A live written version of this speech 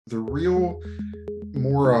The real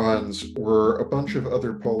morons were a bunch of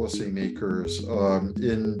other policymakers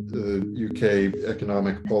in the UK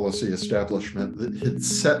economic policy establishment that had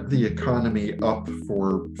set the economy up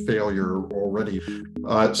for failure already.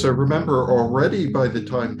 So remember, already by the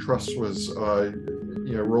time Truss was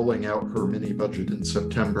rolling out her mini budget in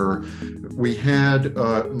September, we had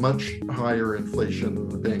much higher inflation than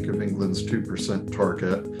the Bank of England's 2%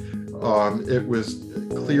 target. It was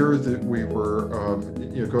clear that we were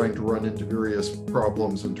going to run into various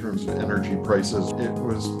problems in terms of energy prices. It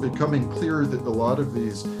was becoming clear that a lot of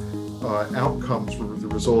these outcomes were the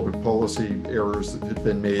result of policy errors that had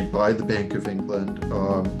been made by the Bank of England,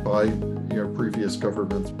 by previous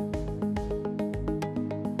governments.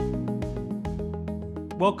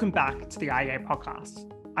 Welcome back to the IEA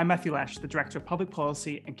podcast. I'm Matthew Lesh, the Director of Public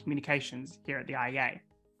Policy and Communications here at the IEA.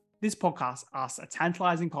 This podcast asks a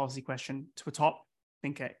tantalizing policy question to a top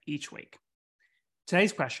thinker each week.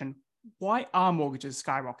 Today's question: why are mortgages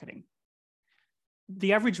skyrocketing?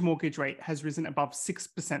 The average mortgage rate has risen above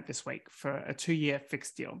 6% this week for a 2-year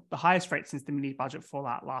fixed deal, the highest rate since the mini budget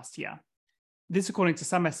fallout last year. This, according to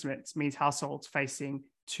some estimates, means households facing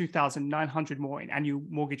 $2,900 more in annual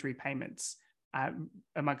mortgage repayments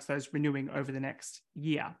amongst those renewing over the next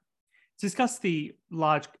year. To discuss the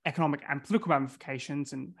large economic and political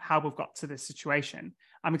ramifications and how we've got to this situation,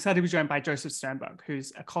 I'm excited to be joined by Joseph Sternberg,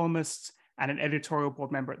 who's a columnist and an editorial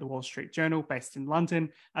board member at the Wall Street Journal based in London,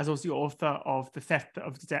 as well as the author of The Theft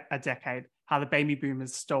of a Decade, How the Baby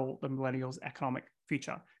Boomers Stole the Millennials' Economic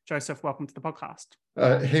Future. Joseph, welcome to the podcast.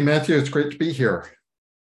 Hey, Matthew, it's great to be here.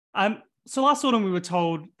 So last autumn, we were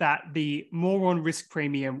told that the moron risk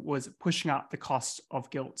premium was pushing up the cost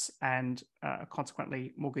of gilts and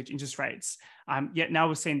consequently mortgage interest rates. Yet now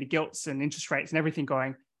we're seeing the gilts and interest rates and everything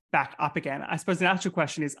going back up again. I suppose the natural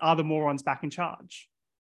question is, are the morons back in charge?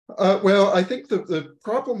 Well, I think the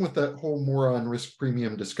problem with that whole moron risk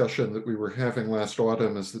premium discussion that we were having last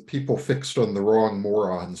autumn is that people fixed on the wrong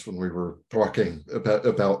morons when we were talking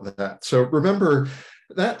about that. So remember,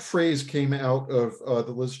 that phrase came out of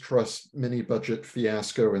the Liz Truss mini budget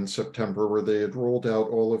fiasco in September, where they had rolled out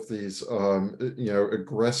all of these,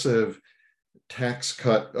 aggressive tax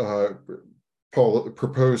cut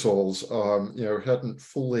proposals, hadn't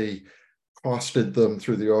fully costed them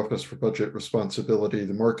through the Office for Budget Responsibility.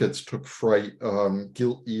 The markets took fright,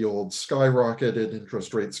 gilt yields skyrocketed,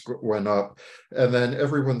 interest rates went up, and then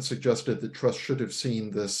everyone suggested that Truss should have seen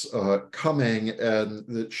this coming, and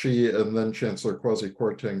that she and then Chancellor Kwasi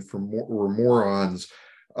Kwarteng were morons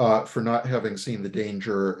for not having seen the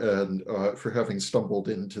danger and for having stumbled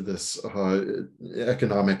into this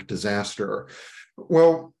economic disaster.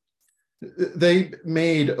 Well, they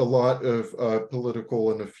made a lot of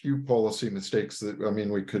political and a few policy mistakes that,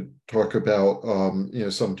 we could talk about,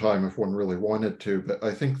 sometime if one really wanted to. But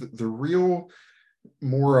I think that the real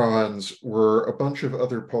morons were a bunch of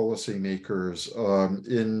other policymakers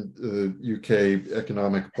in the UK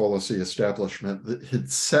economic policy establishment that had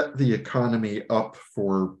set the economy up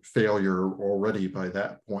for failure already by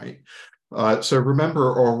that point. So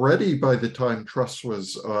remember, already by the time Truss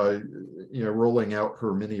was, rolling out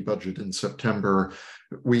her mini budget in September,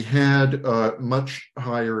 we had much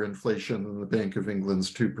higher inflation than the Bank of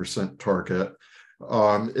England's 2% target.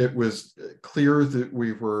 It was clear that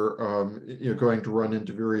we were going to run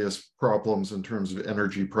into various problems in terms of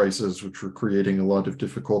energy prices, which were creating a lot of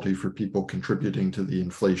difficulty for people contributing to the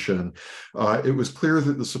inflation. It was clear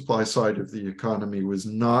that the supply side of the economy was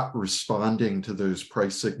not responding to those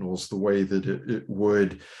price signals the way that it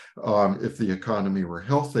would if the economy were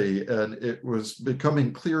healthy. And it was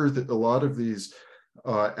becoming clear that a lot of these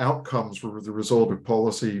outcomes were the result of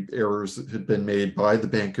policy errors that had been made by the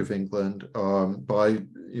Bank of England, by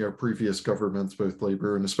previous governments, both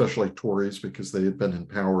Labour and especially Tories, because they had been in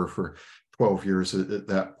power for 12 years at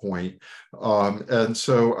that point. And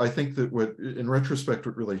so I think that in retrospect,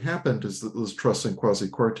 what really happened is that Liz Truss and Kwasi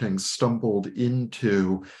Kwarteng stumbled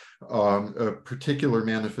into a particular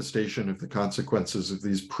manifestation of the consequences of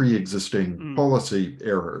these pre-existing policy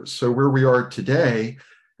errors. So where we are today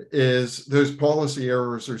is those policy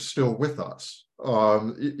errors are still with us.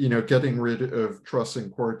 Getting rid of Truss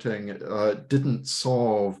and Kwarteng didn't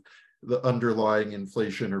solve the underlying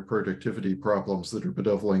inflation or productivity problems that are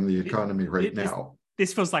bedeviling the economy right now.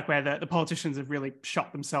 This feels like where the politicians have really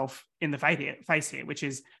shot themselves in the face here, which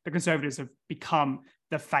is the Conservatives have become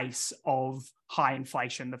the face of high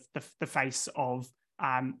inflation, the face of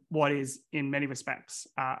what is in many respects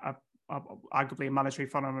arguably a monetary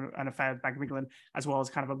phenomenon and a failed Bank of England, as well as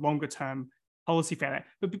kind of a longer term policy failure.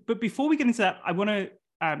 But before we get into that, I want to,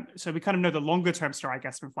 so we kind of know the longer term story, I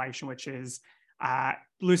guess, of inflation, which is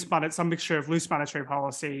some mixture of loose monetary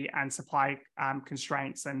policy and supply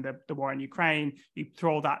constraints and the war in Ukraine. You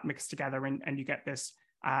throw all that mix together and you get this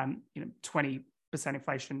 20%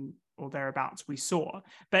 inflation or thereabouts we saw.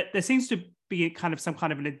 But there seems to be some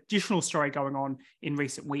kind of an additional story going on in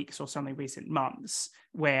recent weeks or certainly recent months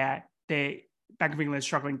where the Bank of England is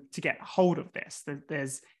struggling to get hold of this.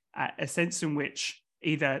 There's a sense in which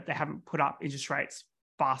either they haven't put up interest rates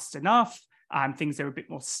fast enough, things are a bit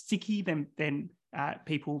more sticky than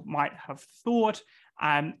people might have thought,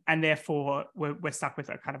 and therefore we're stuck with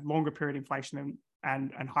a kind of longer period inflation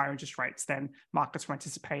and higher interest rates than markets were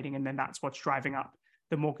anticipating, and then that's what's driving up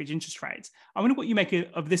the mortgage interest rates. I wonder what you make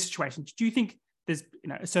of this situation. Do you think there's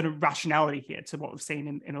a certain rationality here to what we've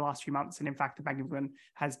seen in the last few months, and in fact the Bank of England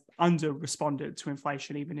has under-responded to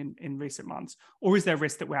inflation even in recent months? Or is there a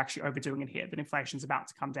risk that we're actually overdoing it here, that inflation's about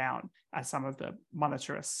to come down, as some of the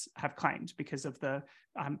monetarists have claimed, because of the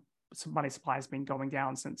money supply has been going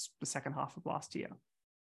down since the second half of last year?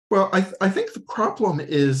 Well, I think the problem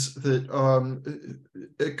is that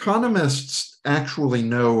economists actually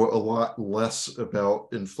know a lot less about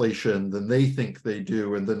inflation than they think they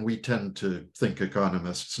do, and than we tend to think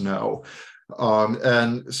economists know.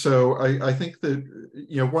 And so I think that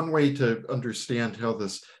one way to understand how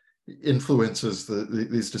this influences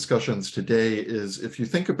these discussions today is if you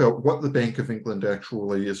think about what the Bank of England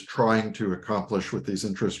actually is trying to accomplish with these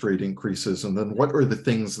interest rate increases, and then what are the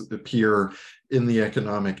things that appear in the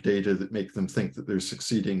economic data that make them think that they're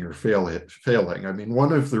succeeding or failing. I mean,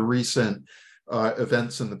 one of the recent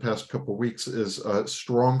events in the past couple of weeks is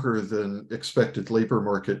stronger than expected labor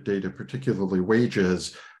market data, particularly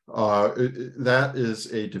wages. That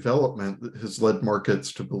is a development that has led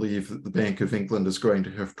markets to believe that the Bank of England is going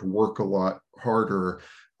to have to work a lot harder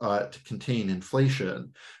to contain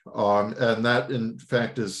inflation. And that, in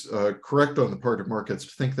fact, is correct on the part of markets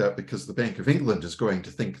to think that, because the Bank of England is going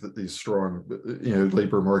to think that these strong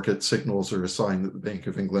labor market signals are a sign that the Bank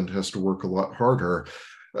of England has to work a lot harder.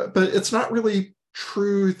 But it's not really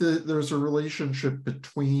true that there's a relationship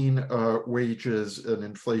between wages and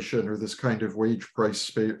inflation, or this kind of wage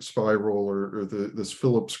price spiral, or this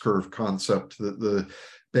Phillips curve concept that the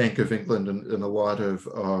Bank of England and a lot of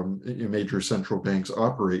major central banks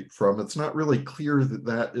operate from. It's not really clear that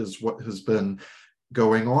that is what has been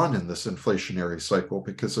going on in this inflationary cycle,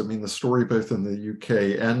 because I mean the story both in the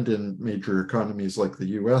UK and in major economies like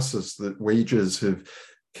the US is that wages have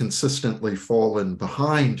consistently fallen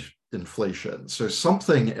behind inflation. So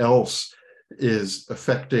something else is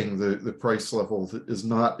affecting the price level that is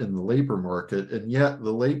not in the labor market, and yet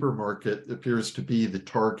the labor market appears to be the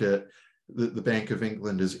target that the Bank of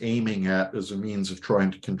England is aiming at as a means of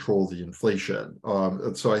trying to control the inflation.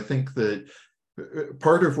 And so I think that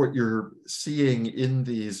part of what you're seeing in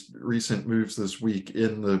these recent moves this week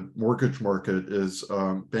in the mortgage market is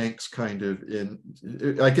banks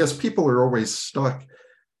I guess people are always stuck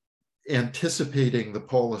anticipating the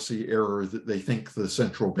policy error that they think the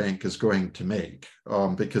central bank is going to make,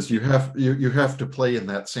 because you have to play in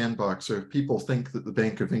that sandbox. So if people think that the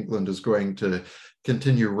Bank of England is going to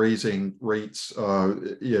continue raising rates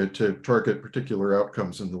to target particular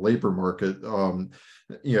outcomes in the labor market,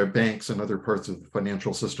 banks and other parts of the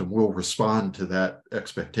financial system will respond to that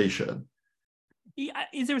expectation.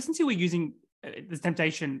 Is there a sense that we're using there's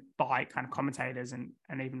temptation by kind of commentators and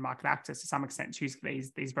even market actors to some extent to use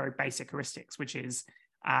these very basic heuristics,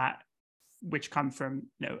 which come from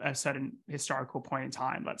a certain historical point in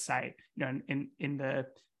time? Let's say in the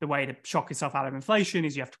way to shock yourself out of inflation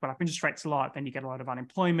is you have to put up interest rates a lot, then you get a lot of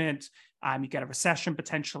unemployment, you get a recession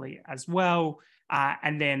potentially as well,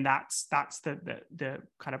 and then that's the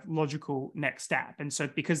kind of logical next step. And so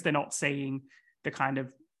because they're not seeing the kind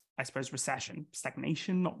of, I suppose, recession,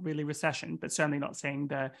 stagnation, not really recession, but certainly not seeing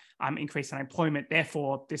the increase in unemployment.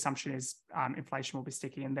 Therefore, the assumption is inflation will be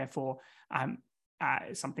sticky, and therefore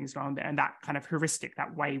something's going on there. And that kind of heuristic,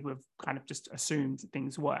 that way we've kind of just assumed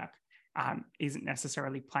things work, isn't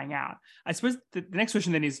necessarily playing out. I suppose the next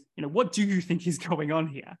question then is, what do you think is going on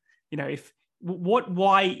here?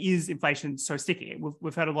 Why is inflation so sticky?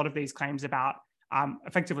 We've heard a lot of these claims about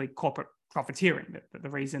effectively corporate profiteering, that the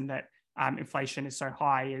reason that inflation is so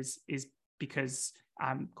high is because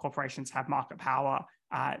corporations have market power.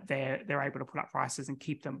 They're able to put up prices and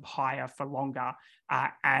keep them higher for longer,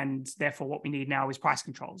 and therefore what we need now is price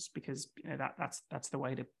controls, because that's the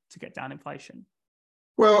way to get down inflation.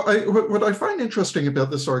 Well, what I find interesting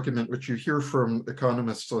about this argument, which you hear from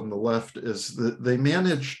economists on the left, is that they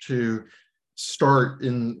manage to start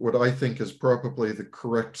in what I think is probably the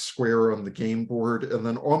correct square on the game board, and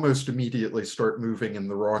then almost immediately start moving in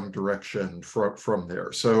the wrong direction from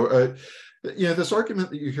there. So This argument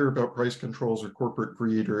that you hear about price controls or corporate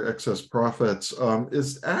greed or excess profits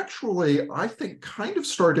is actually, I think, kind of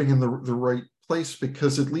starting in the right place,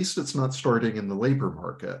 because at least it's not starting in the labor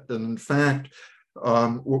market. And in fact,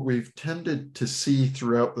 what we've tended to see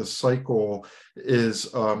throughout the cycle is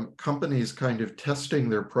companies kind of testing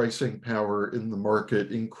their pricing power in the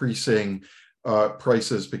market, increasing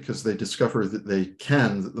prices because they discover that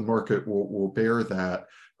that the market will bear that.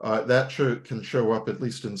 Can show up, at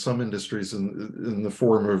least in some industries, in the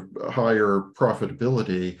form of higher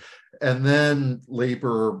profitability. And then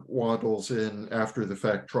labor waddles in after the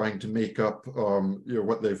fact, trying to make up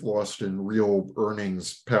what they've lost in real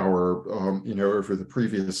earnings power over the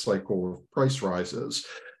previous cycle of price rises.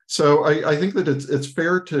 So I think that it's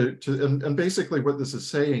fair and basically what this is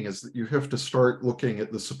saying is that you have to start looking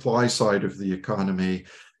at the supply side of the economy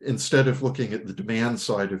instead of looking at the demand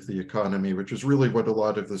side of the economy, which is really what a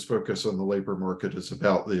lot of this focus on the labor market is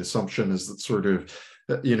about. The assumption is that sort of,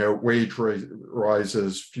 wage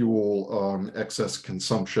rises fuel excess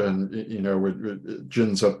consumption, it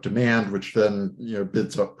gins up demand, which then,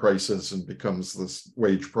 bids up prices and becomes this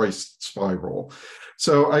wage price spiral.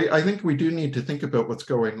 So I think we do need to think about what's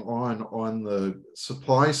going on the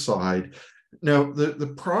supply side. Now,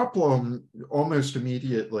 the problem almost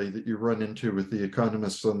immediately that you run into with the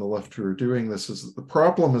economists on the left who are doing this is that the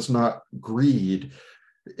problem is not greed.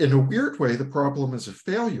 In a weird way, the problem is a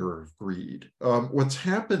failure of greed. What's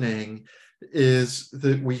happening is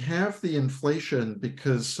that we have the inflation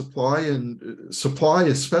because supply,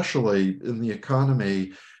 especially in the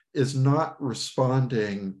economy, is not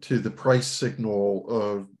responding to the price signal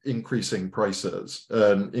of increasing prices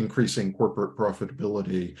and increasing corporate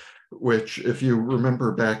profitability, which, if you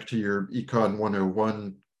remember back to your Econ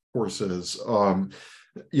 101 courses,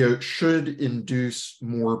 should induce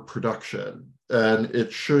more production, and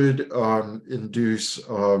it should induce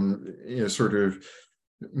sort of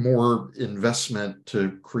more investment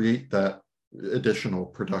to create that additional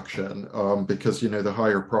production, because the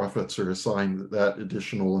higher profits are a sign that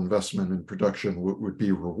additional investment in production would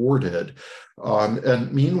be rewarded.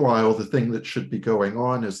 And meanwhile, the thing that should be going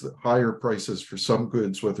on is that higher prices for some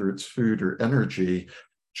goods, whether it's food or energy,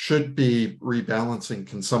 should be rebalancing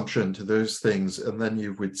consumption to those things, and then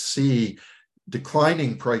you would see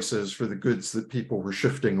declining prices for the goods that people were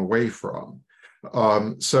shifting away from.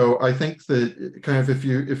 So I think that kind of if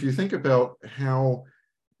you think about how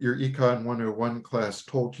your Econ 101 class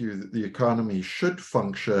told you that the economy should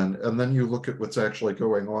function, and then you look at what's actually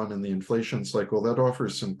going on in the inflation cycle, that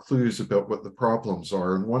offers some clues about what the problems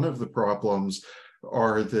are. And one of the problems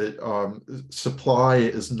are that supply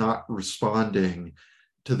is not responding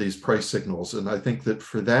to these price signals. And I think that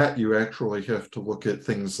for that, you actually have to look at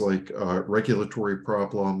things like regulatory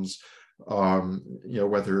problems,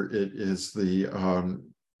 whether it is the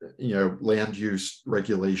land use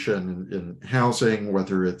regulation in housing,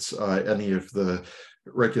 whether it's any of the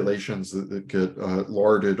regulations that get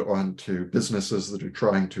larded onto businesses that are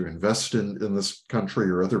trying to invest in this country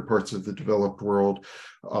or other parts of the developed world,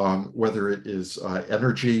 whether it is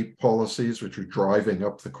energy policies, which are driving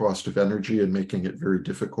up the cost of energy and making it very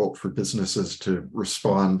difficult for businesses to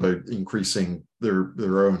respond by increasing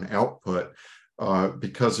their own output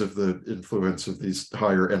because of the influence of these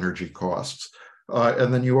higher energy costs.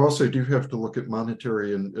 And then you also do have to look at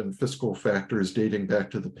monetary and fiscal factors dating back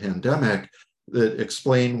to the pandemic that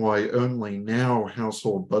explain why only now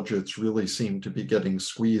household budgets really seem to be getting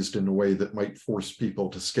squeezed in a way that might force people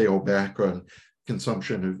to scale back on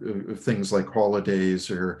consumption of things like holidays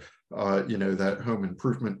or that home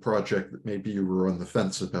improvement project that maybe you were on the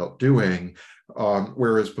fence about doing.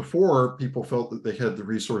 Whereas before, people felt that they had the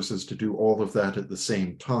resources to do all of that at the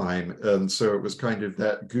same time. And so it was kind of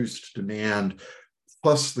that goosed demand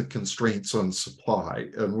plus the constraints on supply.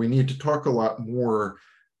 And we need to talk a lot more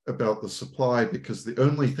about the supply, because the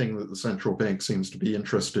only thing that the central bank seems to be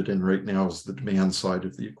interested in right now is the demand side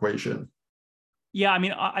of the equation. Yeah, I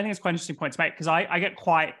mean, I think it's quite an interesting point to make, because I get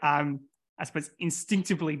quite, I suppose,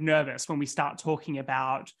 instinctively nervous when we start talking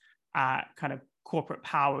about kind of corporate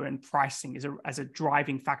power and pricing as a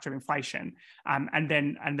driving factor of inflation. And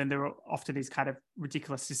then there are often these kind of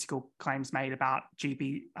ridiculous statistical claims made about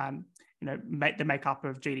GDP, the makeup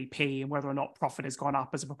of GDP and whether or not profit has gone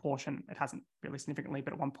up as a proportion. It hasn't really significantly,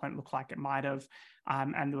 but at one point it looked like it might have.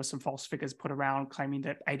 And there were some false figures put around claiming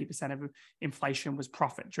that 80% of inflation was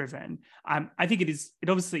profit driven. I think it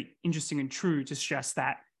obviously interesting and true to suggest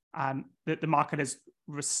that the market has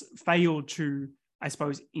failed to, I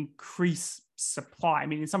suppose, increase supply. I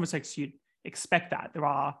mean, in some respects, you'd expect that. There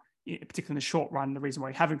are, particularly in the short run, the reason why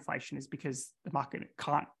we have inflation is because the market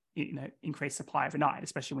can't increase supply overnight,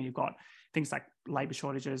 especially when you've got things like labor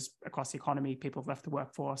shortages across the economy. People have left the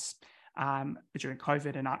workforce during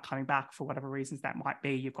COVID and aren't coming back for whatever reasons that might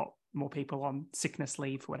be. You've got more people on sickness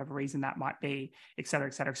leave for whatever reason that might be, et cetera,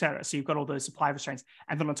 et cetera, et cetera. So you've got all those supply restraints.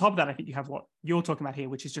 And then on top of that, I think you have what you're talking about here,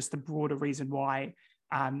 which is just the broader reason why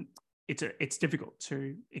it's difficult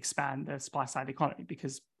to expand the supply side of the economy,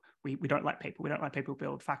 because we don't let people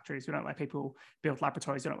build factories, we don't let people build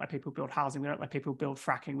laboratories, we don't let people build housing, we don't let people build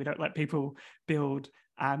fracking, we don't let people build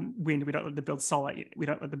wind, we don't let them build solar, we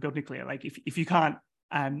don't let them build nuclear. Like if you can't,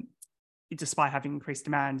 despite having increased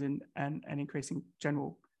demand and increasing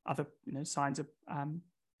general other signs of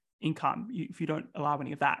income, if you don't allow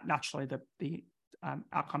any of that, naturally the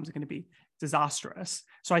outcomes are going to be disastrous.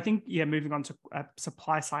 So I think, moving on to a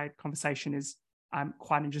supply side conversation is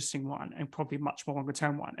quite an interesting one, and probably much more longer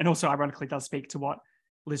term one. And also ironically does speak to what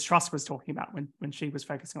Liz Truss was talking about when she was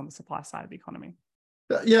focusing on the supply side of the economy.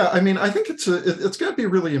 Yeah, I mean, I think it's going to be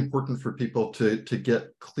really important for people to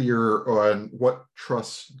get clear on what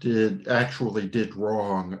Truss actually did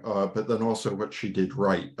wrong, but then also what she did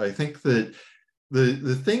right. I think that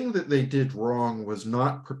the thing that they did wrong was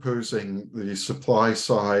not proposing the supply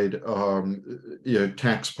side,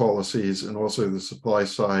 tax policies, and also the supply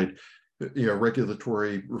side,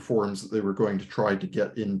 regulatory reforms that they were going to try to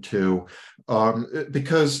get into,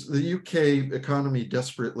 because the UK economy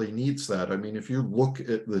desperately needs that. I mean, if you look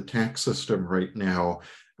at the tax system right now,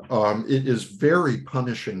 it is very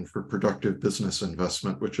punishing for productive business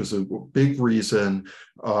investment, which is a big reason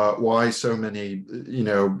why so many,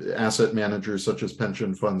 asset managers such as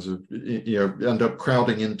pension funds, end up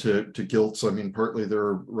crowding into gilts. I mean, partly there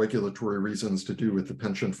are regulatory reasons to do with the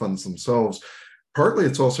pension funds themselves. Partly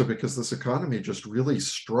it's also because this economy just really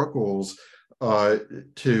struggles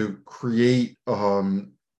to create,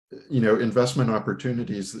 investment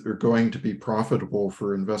opportunities that are going to be profitable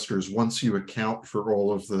for investors once you account for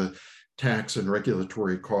all of the tax and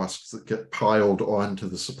regulatory costs that get piled onto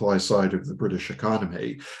the supply side of the British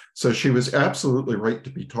economy. So she was absolutely right to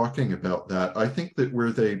be talking about that. I think that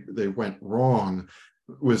where they went wrong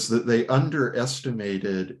was that they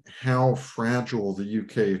underestimated how fragile the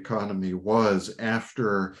UK economy was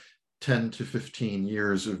after 10 to 15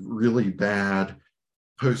 years of really bad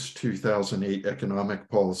post-2008 economic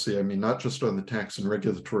policy. I mean, not just on the tax and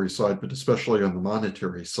regulatory side, but especially on the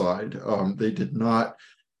monetary side. They did not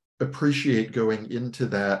appreciate going into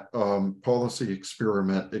that policy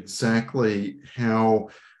experiment exactly how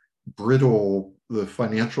brittle the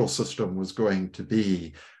financial system was going to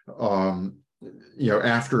be.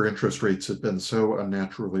 After interest rates had been so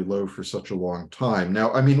unnaturally low for such a long time.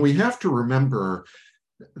 Now, I mean, we have to remember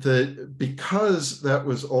that because that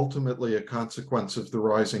was ultimately a consequence of the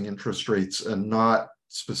rising interest rates and not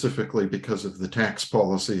specifically because of the tax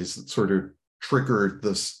policies that sort of triggered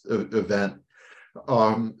this event,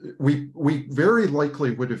 we very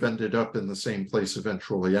likely would have ended up in the same place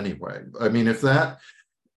eventually anyway. I mean, if that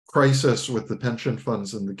crisis with the pension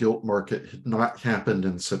funds and the gilt market had not happened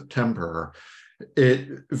in September, it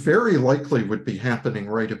very likely would be happening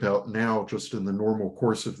right about now, just in the normal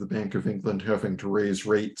course of the Bank of England having to raise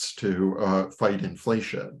rates to fight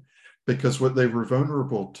inflation. Because what they were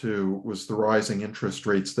vulnerable to was the rising interest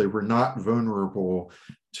rates. They were not vulnerable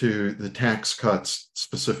to the tax cuts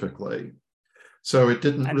specifically. So it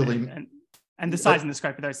didn't and the size and the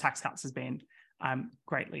scope of those tax cuts has been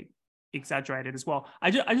greatly exaggerated as well. I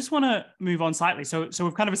just want to move on slightly. So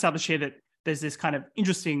we've kind of established here that there's this kind of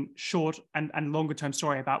interesting short and longer term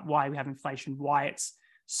story about why we have inflation, why it's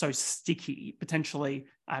so sticky, potentially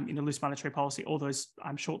loose monetary policy, all those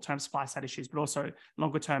short-term supply side issues, but also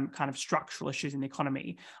longer term kind of structural issues in the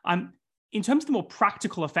economy. In terms of the more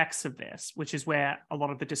practical effects of this, which is where a lot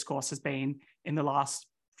of the discourse has been in the last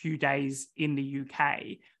few days in the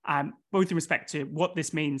UK, both in respect to what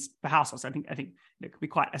this means for households. I think it could be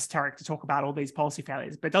quite esoteric to talk about all these policy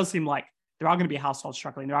failures, but it does seem like there are going to be households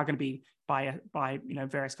struggling. There are going to be, by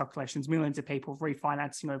various calculations, millions of people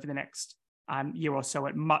refinancing over the next year or so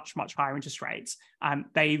at much higher interest rates.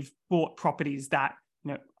 They've bought properties that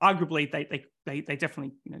arguably they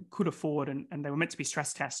definitely could afford, and they were meant to be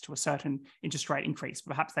stress tested to a certain interest rate increase.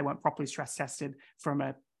 Perhaps they weren't properly stress tested from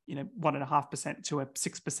a 1.5% to a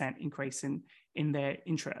 6% increase in their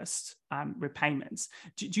interest repayments.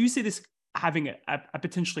 Do you see this having a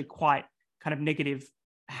potentially quite kind of negative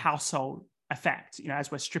household effect?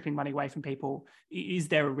 As we're stripping money away from people, is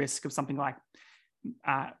there a risk of something like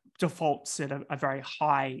defaults at a very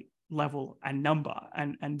high level and number,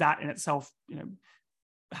 and that in itself,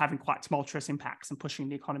 having quite tumultuous impacts and pushing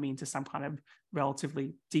the economy into some kind of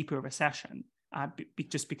relatively deeper recession,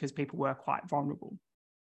 just because people were quite vulnerable?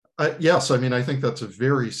 Yes, I mean, I think that's a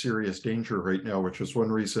very serious danger right now, which is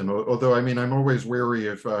one reason. Although, I mean, I'm always wary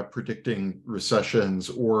of predicting recessions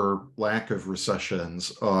or lack of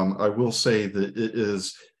recessions. I will say that it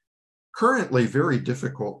is currently very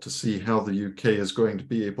difficult to see how the UK is going to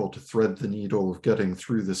be able to thread the needle of getting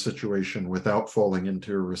through the situation without falling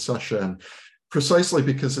into a recession, precisely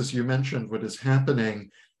because, as you mentioned, what is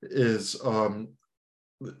happening is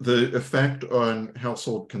the effect on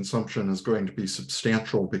household consumption is going to be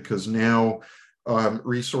substantial, because now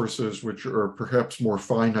resources which are perhaps more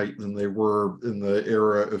finite than they were in the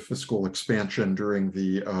era of fiscal expansion during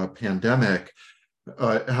the pandemic,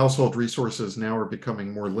 household resources now are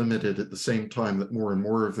becoming more limited, at the same time that more and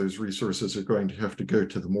more of those resources are going to have to go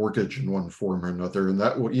to the mortgage in one form or another. And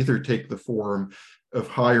that will either take the form of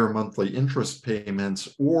higher monthly interest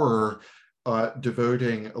payments, or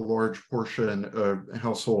devoting a large portion of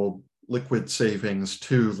household liquid savings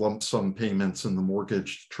to lump sum payments in the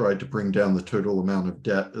mortgage to try to bring down the total amount of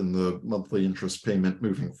debt and the monthly interest payment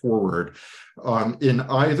moving forward. In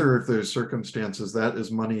either of those circumstances, that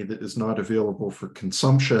is money that is not available for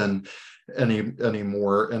consumption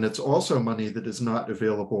anymore. And it's also money that is not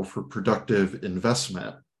available for productive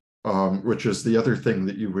investment, which is the other thing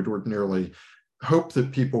that you would ordinarily hope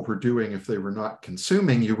that people were doing if they were not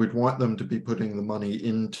consuming. You would want them to be putting the money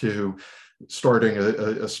into starting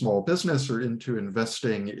a small business, or into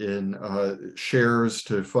investing in shares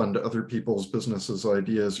to fund other people's businesses'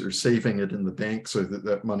 ideas, or saving it in the bank so that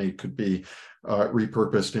that money could be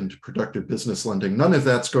repurposed into productive business lending. None of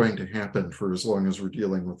that's going to happen for as long as we're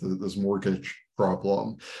dealing with this mortgage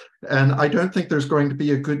problem. And I don't think there's going to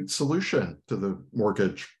be a good solution to the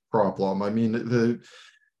mortgage problem. I mean, the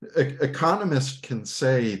economists can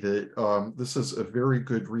say that this is a very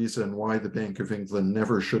good reason why the Bank of England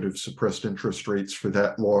never should have suppressed interest rates for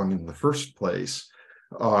that long in the first place,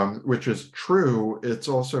 which is true. It's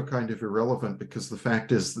also kind of irrelevant, because the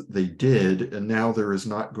fact is that they did, and now there is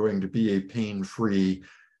not going to be a pain-free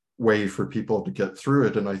way for people to get through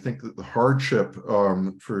it. And I think that the hardship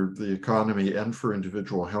for the economy and for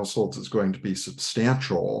individual households is going to be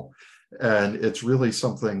substantial. And it's really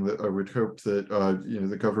something that I would hope that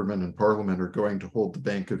the government and Parliament are going to hold the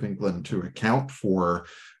Bank of England to account for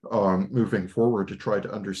moving forward, to try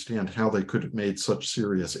to understand how they could have made such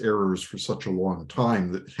serious errors for such a long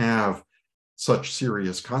time that have such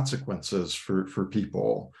serious consequences for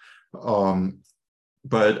people.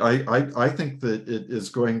 But I think that it is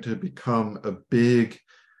going to become a big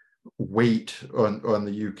weight on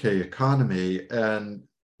the UK economy. And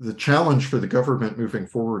the challenge for the government moving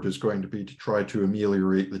forward is going to be to try to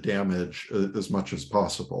ameliorate the damage as much as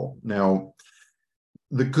possible. Now,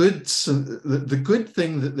 the good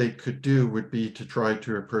thing that they could do would be to try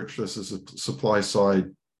to approach this as a supply side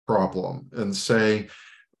problem and say,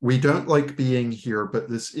 we don't like being here, but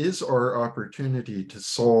this is our opportunity to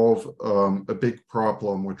solve a big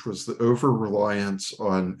problem, which was the over-reliance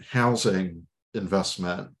on housing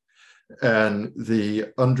investment and the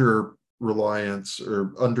under-reliance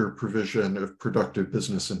or under-provision of productive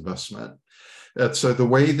business investment. And so the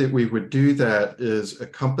way that we would do that is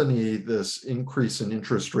accompany this increase in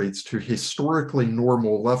interest rates to historically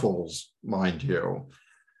normal levels, mind you,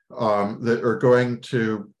 that are going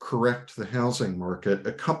to correct the housing market,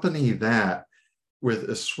 accompany that with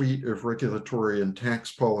a suite of regulatory and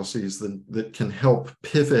tax policies that can help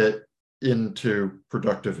pivot into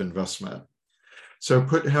productive investment. So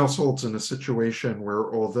put households in a situation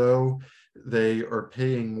where, although they are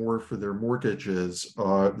paying more for their mortgages,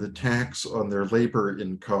 the tax on their labor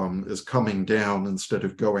income is coming down instead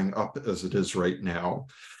of going up as it is right now.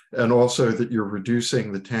 And also that you're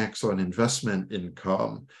reducing the tax on investment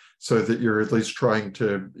income so that you're at least trying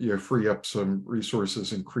to free up some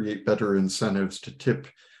resources and create better incentives to tip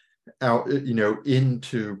out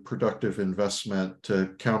into productive investment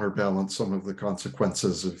to counterbalance some of the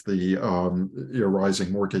consequences of the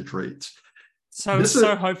rising mortgage rates. So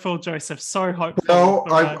hopeful, Joseph, so hopeful. Well,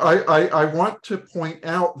 I want to point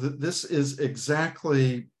out that this is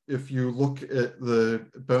exactly, if you look at the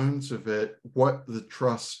bones of it, what the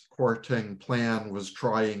Truss-Kwarteng plan was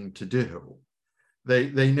trying to do.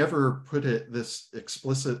 They never put it this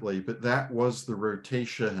explicitly, but that was the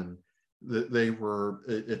rotation that they were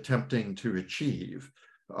attempting to achieve.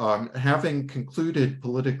 Having concluded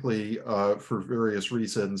politically for various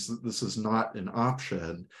reasons that this is not an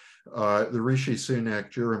option, the Rishi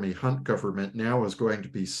Sunak, Jeremy Hunt government now is going to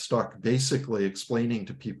be stuck basically explaining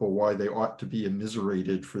to people why they ought to be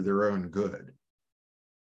immiserated for their own good.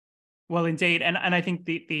 Well, indeed. And I think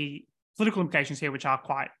the political implications here, which are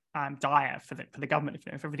quite dire for the government,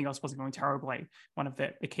 if everything else wasn't going terribly, one of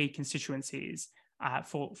the key constituencies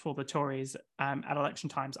for the Tories at election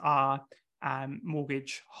times are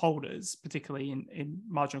mortgage holders, particularly in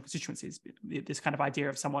marginal constituencies. This kind of idea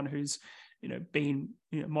of someone who's been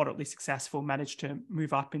moderately successful, managed to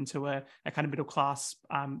move up into a kind of middle class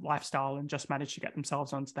lifestyle and just managed to get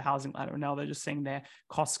themselves onto the housing ladder, and now they're just seeing their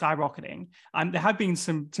costs skyrocketing. There have been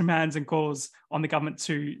some demands and calls on the government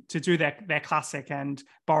to do their classic and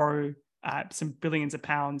borrow some billions of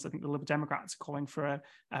pounds. I think the Liberal Democrats are calling for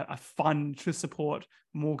a fund to support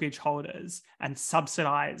mortgage holders and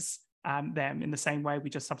subsidise them in the same way we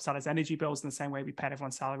just subsidise energy bills, in the same way we paid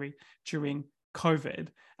everyone's salary during COVID.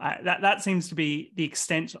 That seems to be the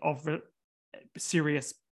extent of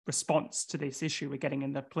serious response to this issue we're getting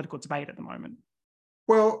in the political debate at the moment.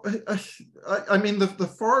 Well, I mean, the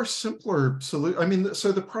far simpler solution, I mean,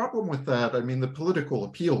 so the problem with that, I mean, the political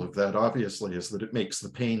appeal of that obviously is that it makes the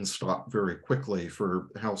pain stop very quickly for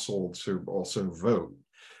households who also vote.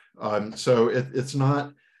 So it's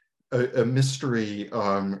not a mystery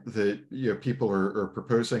that people are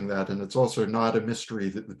proposing that, and it's also not a mystery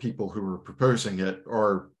that the people who are proposing it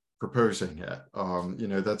are proposing it.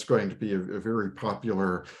 That's going to be a very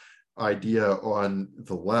popular idea on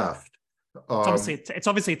the left. It's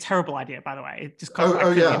obviously a terrible idea, by the way. It just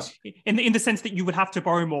yes. in the sense that you would have to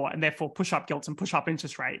borrow more and therefore push up gilts and push up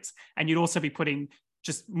interest rates, and you'd also be putting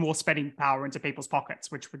just more spending power into people's pockets,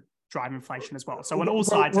 which would drive inflation as well. So on all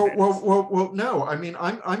sides of it. Well, no. I mean,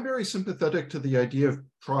 I'm very sympathetic to the idea of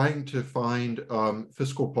trying to find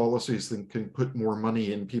fiscal policies that can put more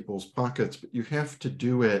money in people's pockets, but you have to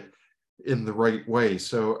do it in the right way.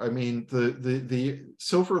 So, I mean, the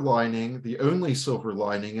silver lining, the only silver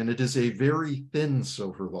lining, and it is a very thin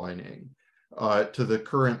silver lining to the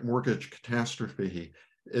current mortgage catastrophe,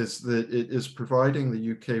 is that it is providing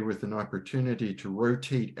the UK with an opportunity to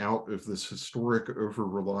rotate out of this historic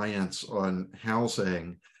over-reliance on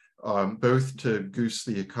housing, both to goose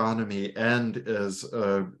the economy and as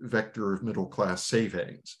a vector of middle-class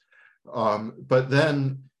savings. But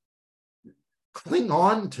then cling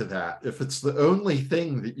on to that if it's the only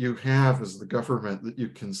thing that you have as the government that you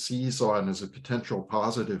can seize on as a potential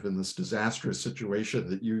positive in this disastrous situation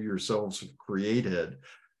that you yourselves have created.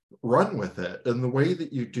 Run with it. And the way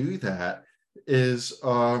that you do that is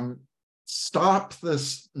stop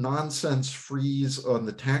this nonsense freeze on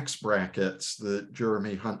the tax brackets that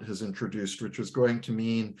Jeremy Hunt has introduced, which is going to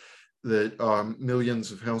mean that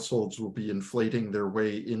millions of households will be inflating their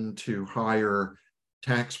way into higher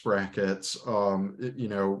tax brackets, at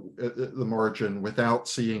the margin without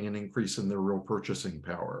seeing an increase in their real purchasing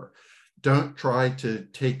power. Don't try to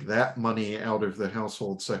take that money out of the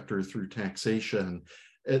household sector through taxation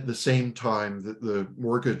at the same time that the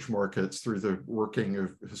mortgage markets, through the working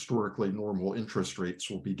of historically normal interest rates,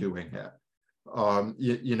 will be doing it.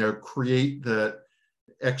 Create that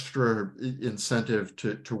extra incentive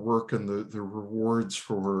to work and the rewards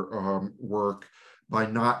for work by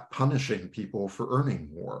not punishing people for earning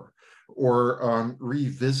more, or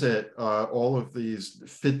revisit all of these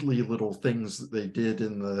fiddly little things that they did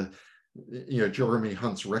in the Jeremy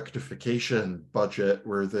Hunt's rectification budget,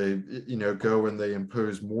 where they go and they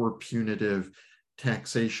impose more punitive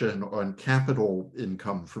taxation on capital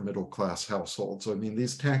income for middle class households. I mean,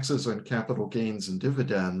 these taxes on capital gains and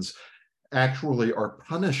dividends actually are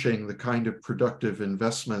punishing the kind of productive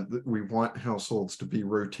investment that we want households to be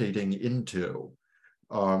rotating into.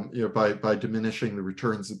 By diminishing the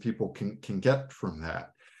returns that people can get from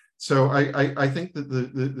that. So I think that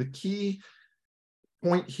the key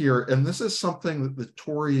point here, and this is something that the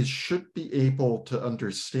Tories should be able to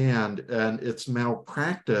understand, and it's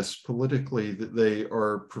malpractice politically that they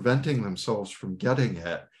are preventing themselves from getting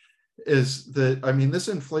it, is that, I mean,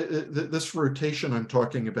 this rotation I'm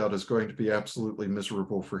talking about is going to be absolutely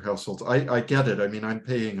miserable for households. I get it. I mean, I'm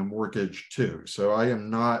paying a mortgage too, so I am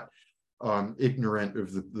not ignorant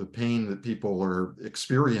of the pain that people are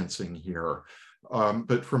experiencing here.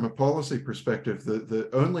 But from a policy perspective, the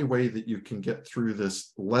only way that you can get through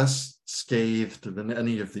this less scathed than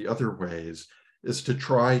any of the other ways is to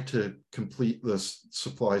try to complete this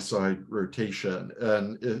supply side rotation.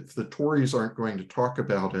 And if the Tories aren't going to talk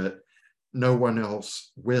about it, no one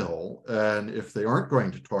else will. And if they aren't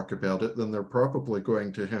going to talk about it, then they're probably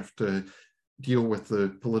going to have to deal with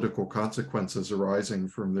the political consequences arising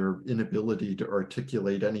from their inability to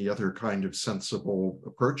articulate any other kind of sensible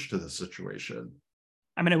approach to the situation.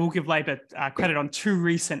 I mean, I will give Labour credit on two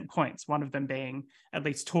recent points, one of them being at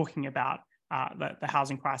least talking about the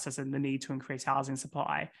housing crisis and the need to increase housing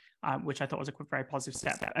supply, which I thought was a very positive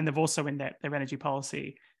step. And they've also, in their energy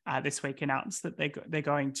policy this week, announced that they're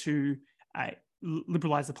going to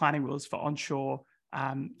liberalise the planning rules for onshore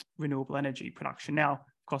renewable energy production. Now,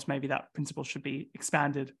 of course, maybe that principle should be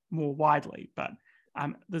expanded more widely, but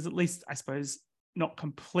there's at least, I suppose, not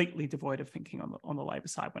completely devoid of thinking on the Labour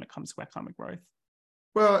side when it comes to economic growth.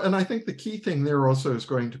 Well, and I think the key thing there also is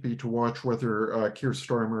going to be to watch whether Keir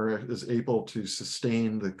Starmer is able to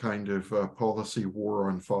sustain the kind of policy war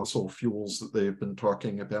on fossil fuels that they've been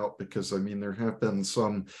talking about, because, I mean, there have been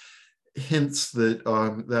some hints that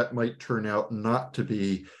that might turn out not to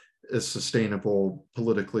be as sustainable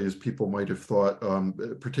politically as people might have thought,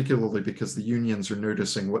 particularly because the unions are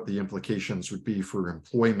noticing what the implications would be for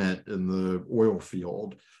employment in the oil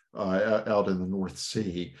field out in the North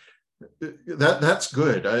Sea. That's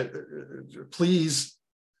good. Please,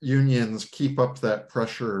 unions, keep up that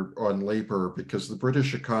pressure on labor, because the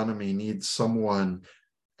British economy needs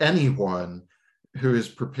anyone who is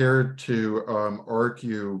prepared to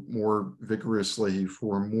argue more vigorously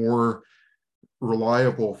for more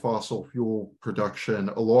reliable fossil fuel production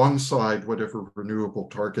alongside whatever renewable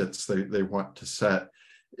targets they want to set,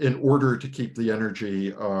 in order to keep the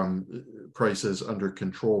energy prices under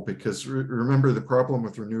control. Because remember, the problem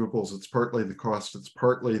with renewables, it's partly the cost, it's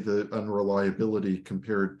partly the unreliability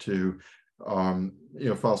compared to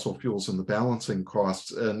fossil fuels and the balancing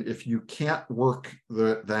costs. And if you can't work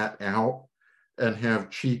that out and have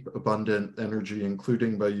cheap, abundant energy,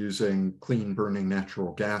 including by using clean burning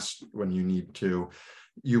natural gas when you need to,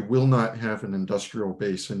 you will not have an industrial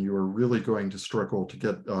base, and you are really going to struggle to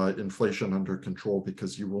get inflation under control,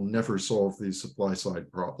 because you will never solve these supply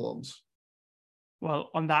side problems. Well,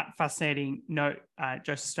 on that fascinating note,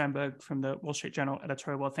 Joseph Sternberg from the Wall Street Journal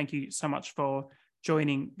editorial, well, thank you so much for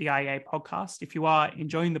joining the IEA podcast. If you are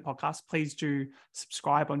enjoying the podcast, please do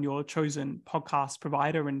subscribe on your chosen podcast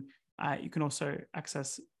provider, and you can also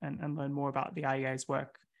access and learn more about the IEA's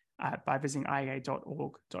work by visiting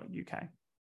iea.org.uk.